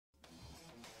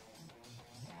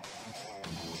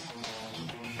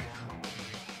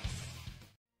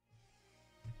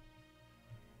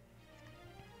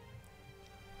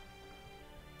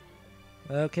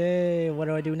Okay, what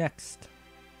do I do next?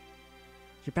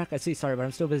 You're back, I see. Sorry, but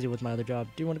I'm still busy with my other job.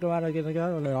 Do you want to go out and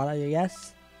go?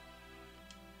 Yes?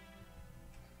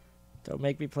 Don't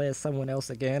make me play as someone else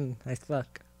again. I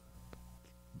suck.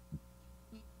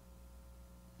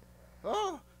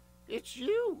 Oh, it's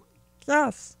you.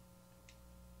 Yes.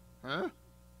 Huh?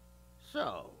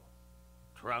 So,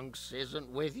 Trunks isn't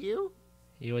with you?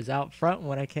 He was out front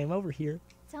when I came over here.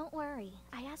 Don't worry.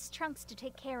 I asked Trunks to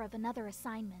take care of another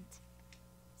assignment.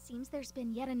 Seems there's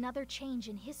been yet another change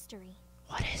in history.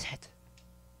 What is it?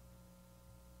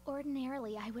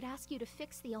 Ordinarily, I would ask you to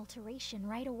fix the alteration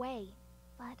right away,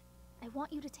 but I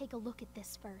want you to take a look at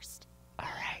this first.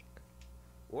 Alright.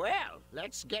 Well,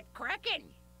 let's get cracking.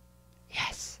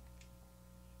 Yes.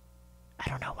 I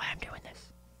don't know why I'm doing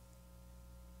this.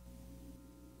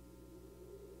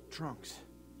 Trunks,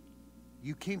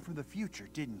 you came from the future,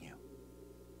 didn't you?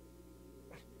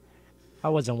 I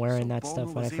wasn't wearing So that Bulma stuff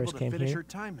when I was able first to came finish here. her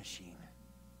time machine.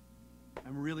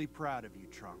 I'm really proud of you,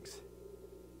 Trunks.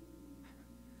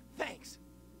 Thanks.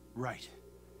 Right.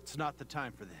 It's not the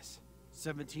time for this.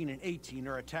 17 and 18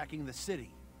 are attacking the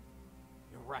city.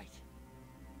 You're right.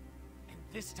 And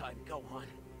this time, Gohan.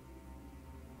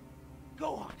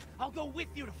 Gohan, I'll go with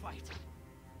you to fight.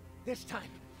 This time,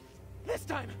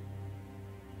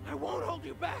 I won't hold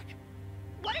you back.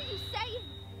 What are you saying?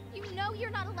 You know you're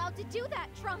not allowed to do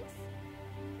that, Trunks.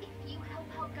 If you help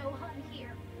out Gohan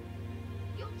here,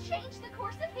 you'll change the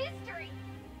course of history.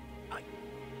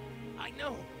 I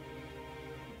know.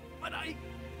 But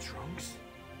Trunks?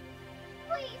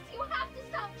 Please, you have to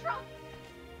stop Trunks.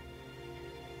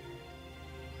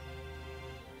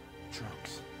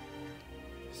 Trunks.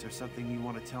 Is there something you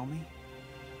want to tell me?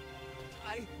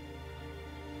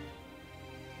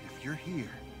 If you're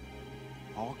here,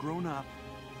 all grown up,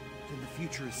 then the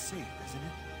future is safe, isn't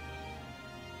it?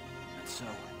 And so,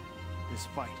 this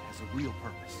fight has a real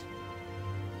purpose.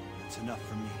 It's enough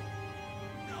for me.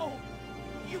 No!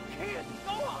 You can't!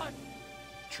 Gohan!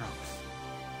 Trunks.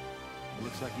 It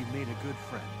looks like you've made a good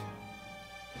friend.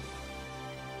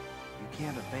 You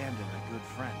can't abandon a good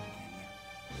friend, can you?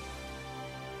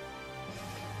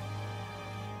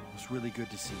 It was really good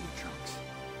to see you, Trunks.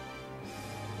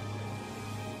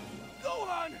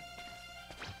 Gohan!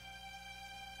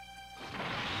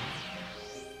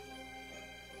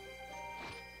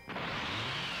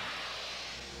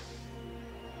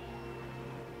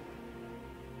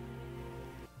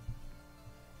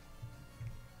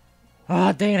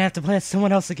 Oh, dang it, I have to play as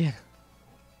someone else again.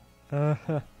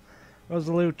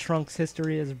 Resolute Trunks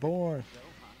history is born.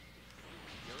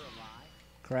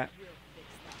 Crap.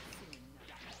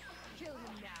 Kill him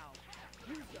now.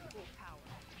 Use your full power.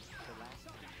 The last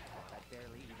time, I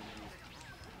barely even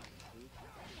used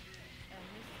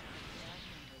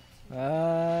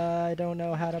I don't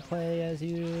know how to play as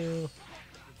you.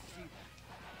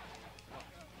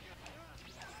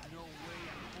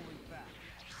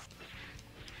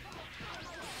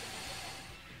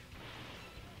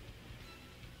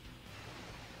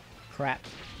 Crap.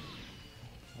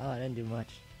 Oh, I didn't do much.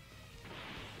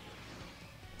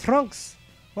 Trunks!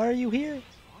 Why are you here?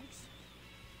 Trunks?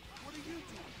 What are you doing?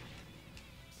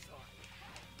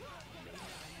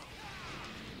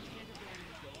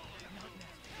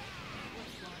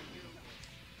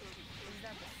 Is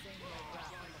that the same old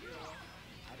rap on the floor?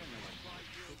 I don't know what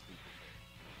it could be.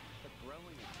 But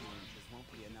growing a few inches won't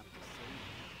be enough to save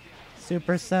you.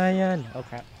 Super Saiyan! Oh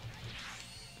crap.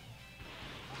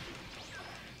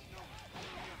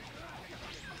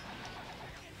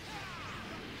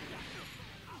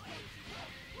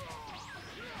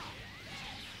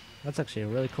 That's actually a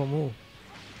really cool move.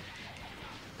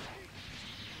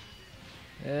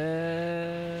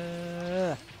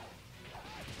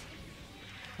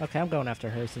 Okay, I'm going after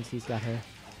her since he's got her.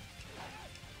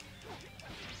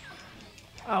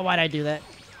 Oh, why'd I do that?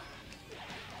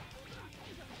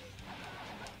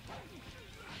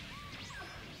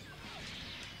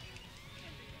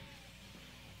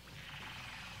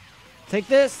 Take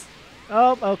this!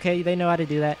 Oh, okay, they know how to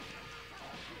do that.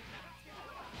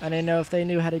 I didn't know if they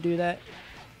knew how to do that.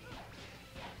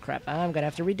 Crap, I'm gonna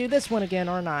have to redo this one again,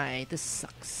 aren't I? This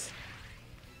sucks.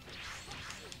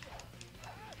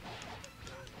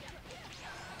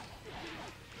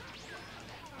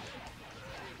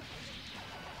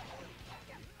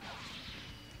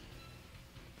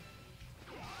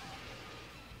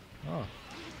 Oh.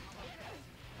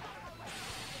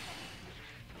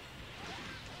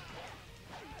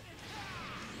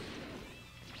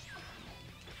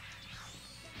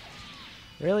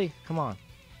 Really? Come on.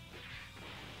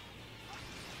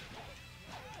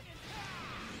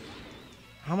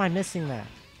 How am I missing that?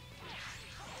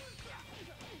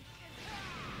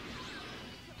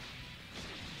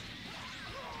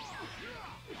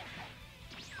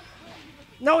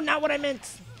 No, not what I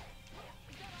meant.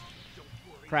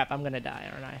 Crap, I'm gonna die,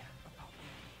 aren't I?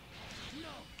 No!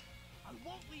 I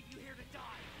won't leave you here to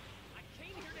die! I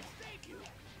came here to save you!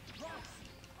 Trunks!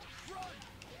 Run!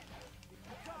 If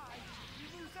you die, you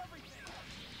lose everything!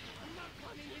 I'm not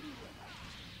running anywhere!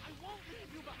 I won't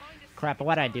leave you behind to Crap,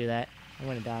 why'd I do that? I'm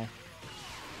gonna die.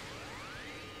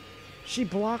 She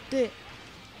blocked it.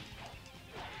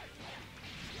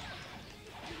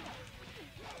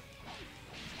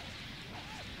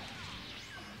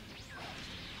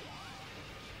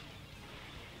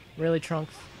 Really,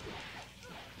 Trunks?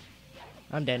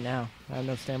 I'm dead now. I have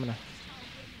no stamina.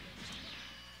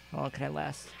 How long can I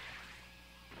last?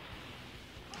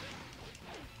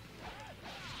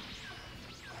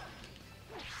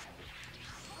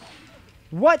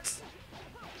 What?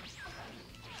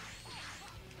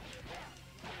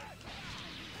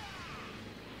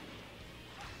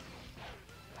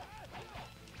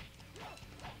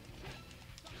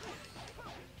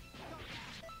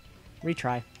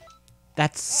 Retry.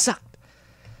 That sucked.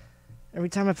 Every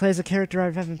time I play as a character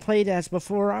I haven't played as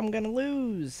before, I'm gonna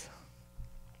lose.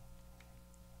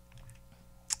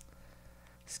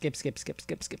 Skip, skip, skip,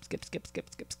 skip, skip, skip, skip, skip,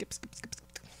 skip, skip, skip, skip,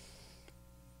 skip.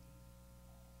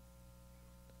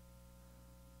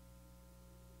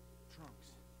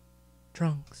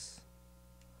 Trunks.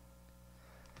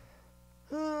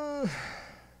 Gohan,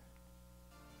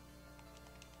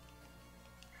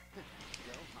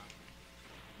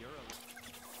 you're a...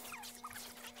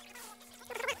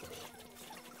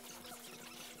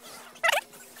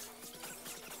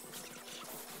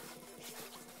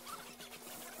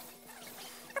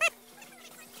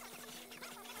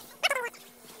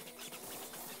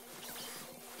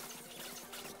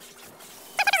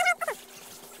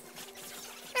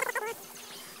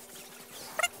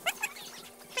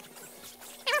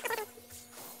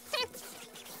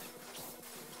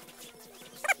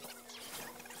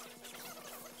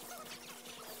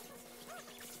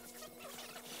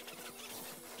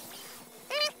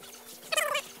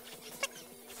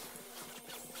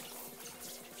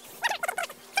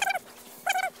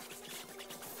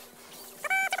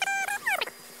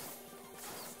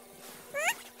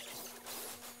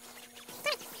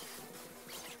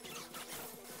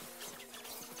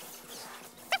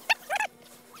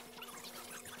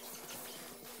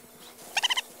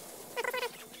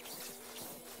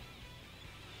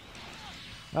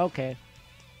 Okay.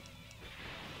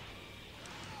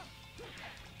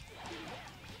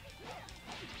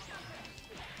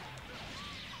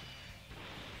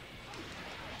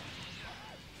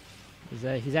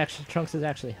 He's actually Trunks is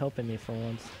actually helping me for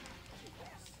once.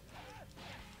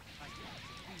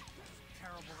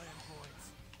 terrible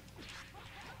androids.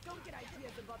 Don't get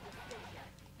ideas above your station.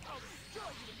 I'll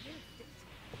destroy you in an instant.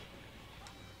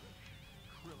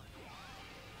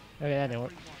 Okay, that didn't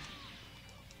work.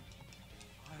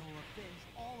 I will avenge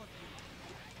all of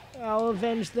you. I'll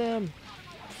avenge them.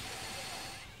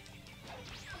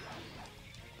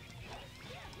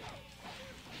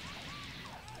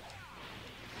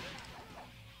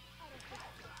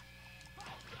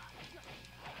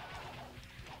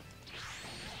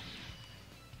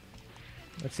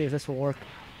 Let's see if this will work.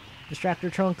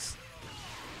 Distractor Trunks.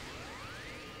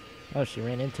 Oh, she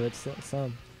ran into it.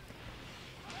 Some.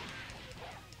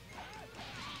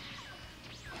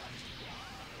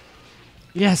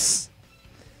 Yes!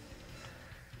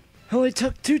 Only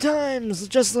took 2 times,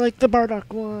 just like the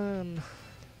Bardock one.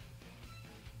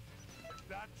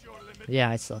 That's your limit. Yeah,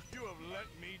 I suck. You have let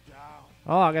me down.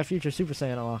 Oh, I got Future Super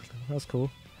Saiyan unlocked. That's cool.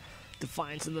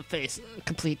 Defiance in the face.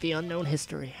 Complete the unknown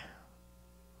history.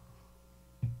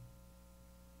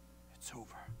 It's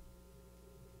over.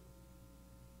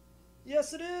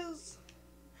 Yes, it is.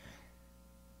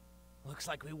 Looks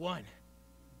like we won.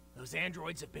 Those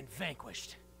androids have been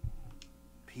vanquished.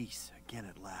 Peace again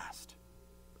at last.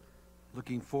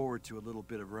 Looking forward to a little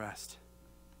bit of rest.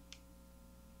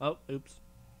 Oh, oops.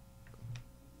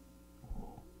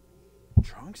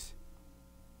 Trunks?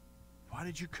 Why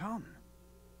did you come?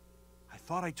 I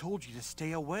thought I told you to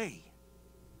stay away.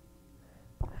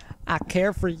 I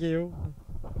care for you.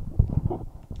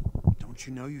 Don't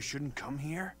you know you shouldn't come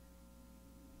here?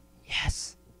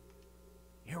 Yes.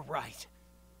 You're right.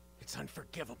 It's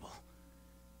unforgivable.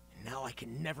 And now I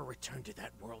can never return to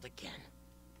that world again.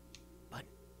 But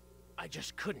I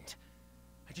just couldn't.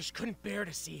 I just couldn't bear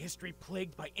to see history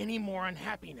plagued by any more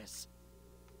unhappiness.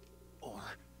 Or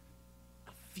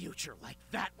a future like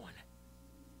that one.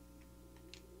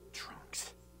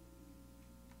 Trunks.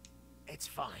 It's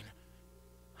fine.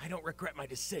 I don't regret my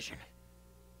decision.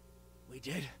 We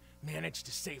did manage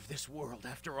to save this world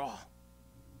after all.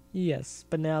 Yes,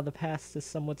 but now the past is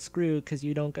somewhat screwed because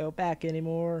you don't go back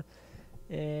anymore.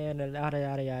 And yada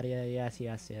yada yada yada, yes,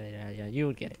 yeah, you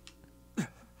would get it.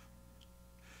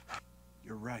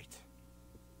 You're right.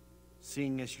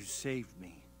 Seeing as you saved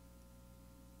me,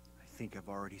 I think I've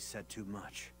already said too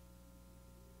much.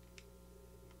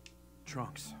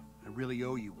 Trunks, I really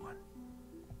owe you one.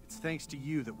 It's thanks to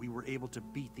you that we were able to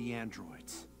beat the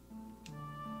androids.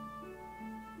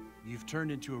 You've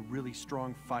turned into a really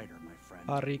strong fighter, my friend.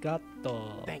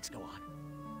 Arigato. Thanks, Gohan.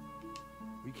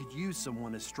 We could use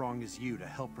someone as strong as you to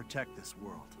help protect this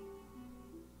world.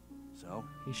 So,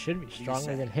 He should be what do you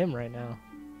stronger say? than him right now.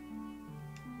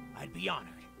 I'd be honored.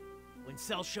 When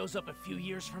Cell shows up a few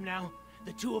years from now,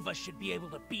 the two of us should be able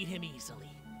to beat him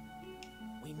easily.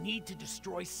 We need to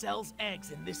destroy Cell's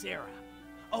eggs in this era.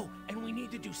 Oh, and we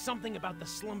need to do something about the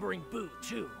slumbering Boo,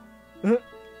 too.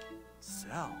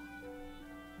 Cell?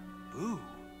 Boo?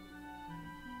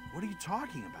 What are you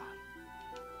talking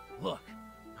about? Look,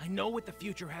 I know what the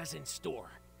future has in store.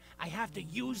 I have to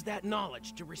use that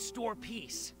knowledge to restore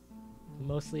peace.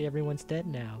 Mostly everyone's dead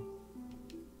now.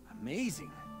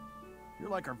 Amazing. You're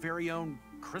like our very own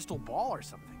crystal ball or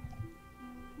something.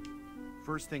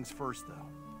 First things first, though.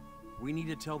 We need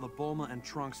to tell the Bulma and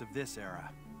Trunks of this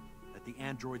era that the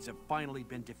androids have finally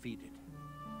been defeated.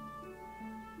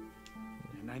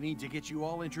 And I need to get you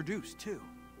all introduced, too.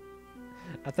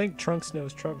 I think Trunks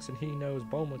knows Trunks and he knows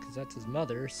Bulma because that's his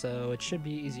mother, so it should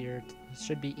be easier. It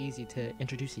should be easy to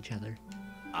introduce each other.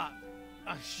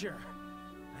 Sure.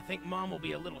 I think Mom will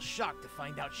be a little shocked to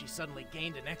find out she suddenly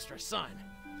gained an extra son.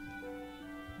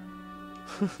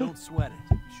 Don't sweat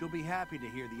it. She'll be happy to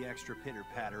hear the extra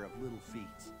pitter-patter of little feet.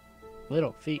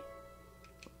 Little feet.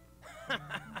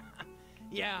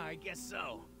 Yeah, I guess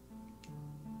so.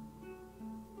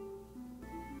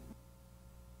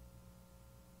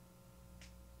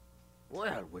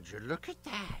 Well, would you look at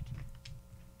that?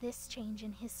 This change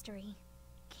in history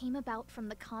came about from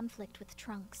the conflict with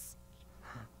Trunks.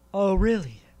 Oh,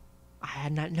 really? I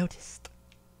had not noticed.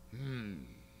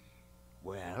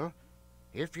 Well,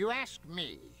 if you ask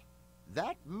me,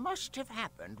 that must have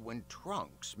happened when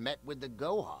Trunks met with the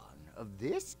Gohan of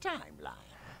this timeline.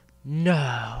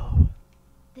 No.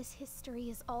 This history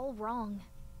is all wrong,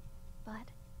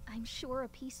 but I'm sure a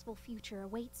peaceful future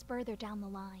awaits further down the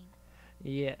line.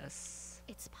 Yes.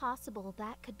 It's possible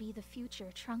that could be the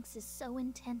future Trunks is so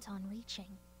intent on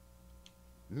reaching.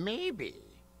 Maybe,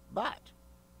 but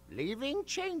leaving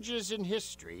changes in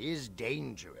history is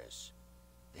dangerous.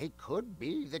 They could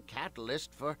be the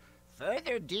catalyst for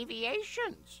further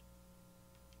deviations.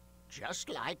 Just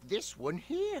like this one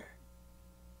here.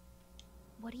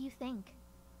 What do you think?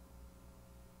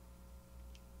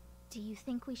 Do you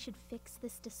think we should fix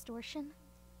this distortion?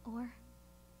 Or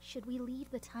should we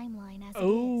leave the timeline as it is?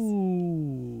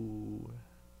 Oh.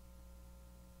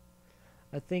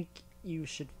 I think you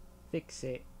should fix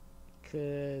it.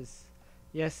 Because,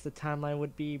 yes, the timeline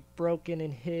would be broken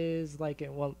in his, like,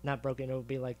 well, not broken, it would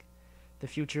be like the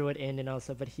future would end and all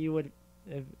stuff, but he would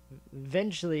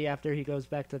eventually, after he goes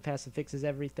back to the past and fixes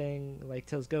everything, like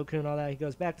tells Goku and all that, he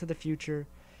goes back to the future.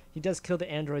 He does kill the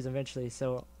androids eventually,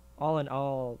 so all in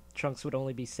all, Trunks would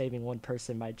only be saving one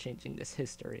person by changing this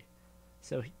history.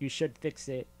 So you should fix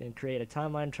it and create a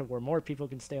timeline to where more people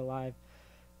can stay alive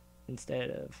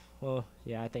instead of, well,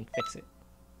 yeah, I think fix it.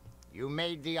 You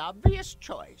made the obvious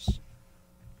choice.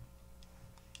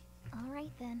 All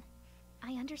right then.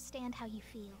 I understand how you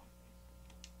feel.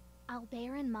 I'll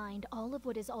bear in mind all of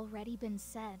what has already been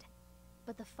said,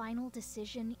 but the final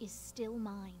decision is still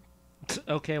mine.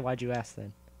 Okay, why'd you ask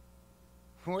then?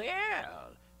 Well,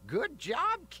 good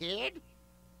job, kid.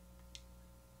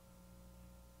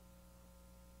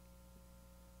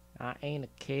 I ain't a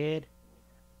kid.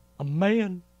 A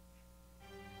man.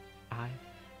 I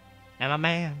am a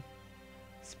man.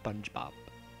 SpongeBob.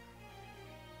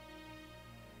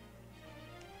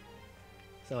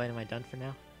 So, am I done for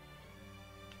now?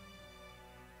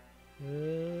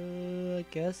 I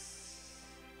guess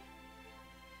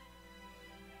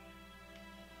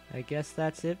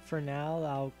that's it for now.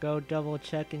 I'll go double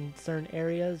check in certain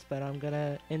areas, but I'm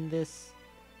gonna end this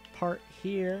part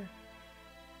here.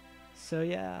 So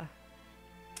yeah.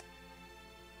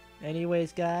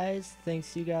 Anyways, guys,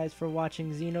 thanks you guys for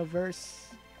watching Xenoverse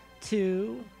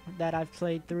 2 that I've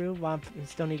played through. Well, I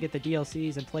still need to get the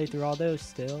DLCs and play through all those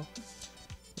still.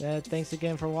 Thanks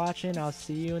again for watching. I'll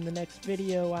see you in the next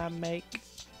video I make.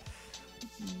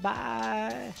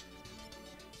 Bye.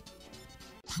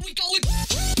 We going.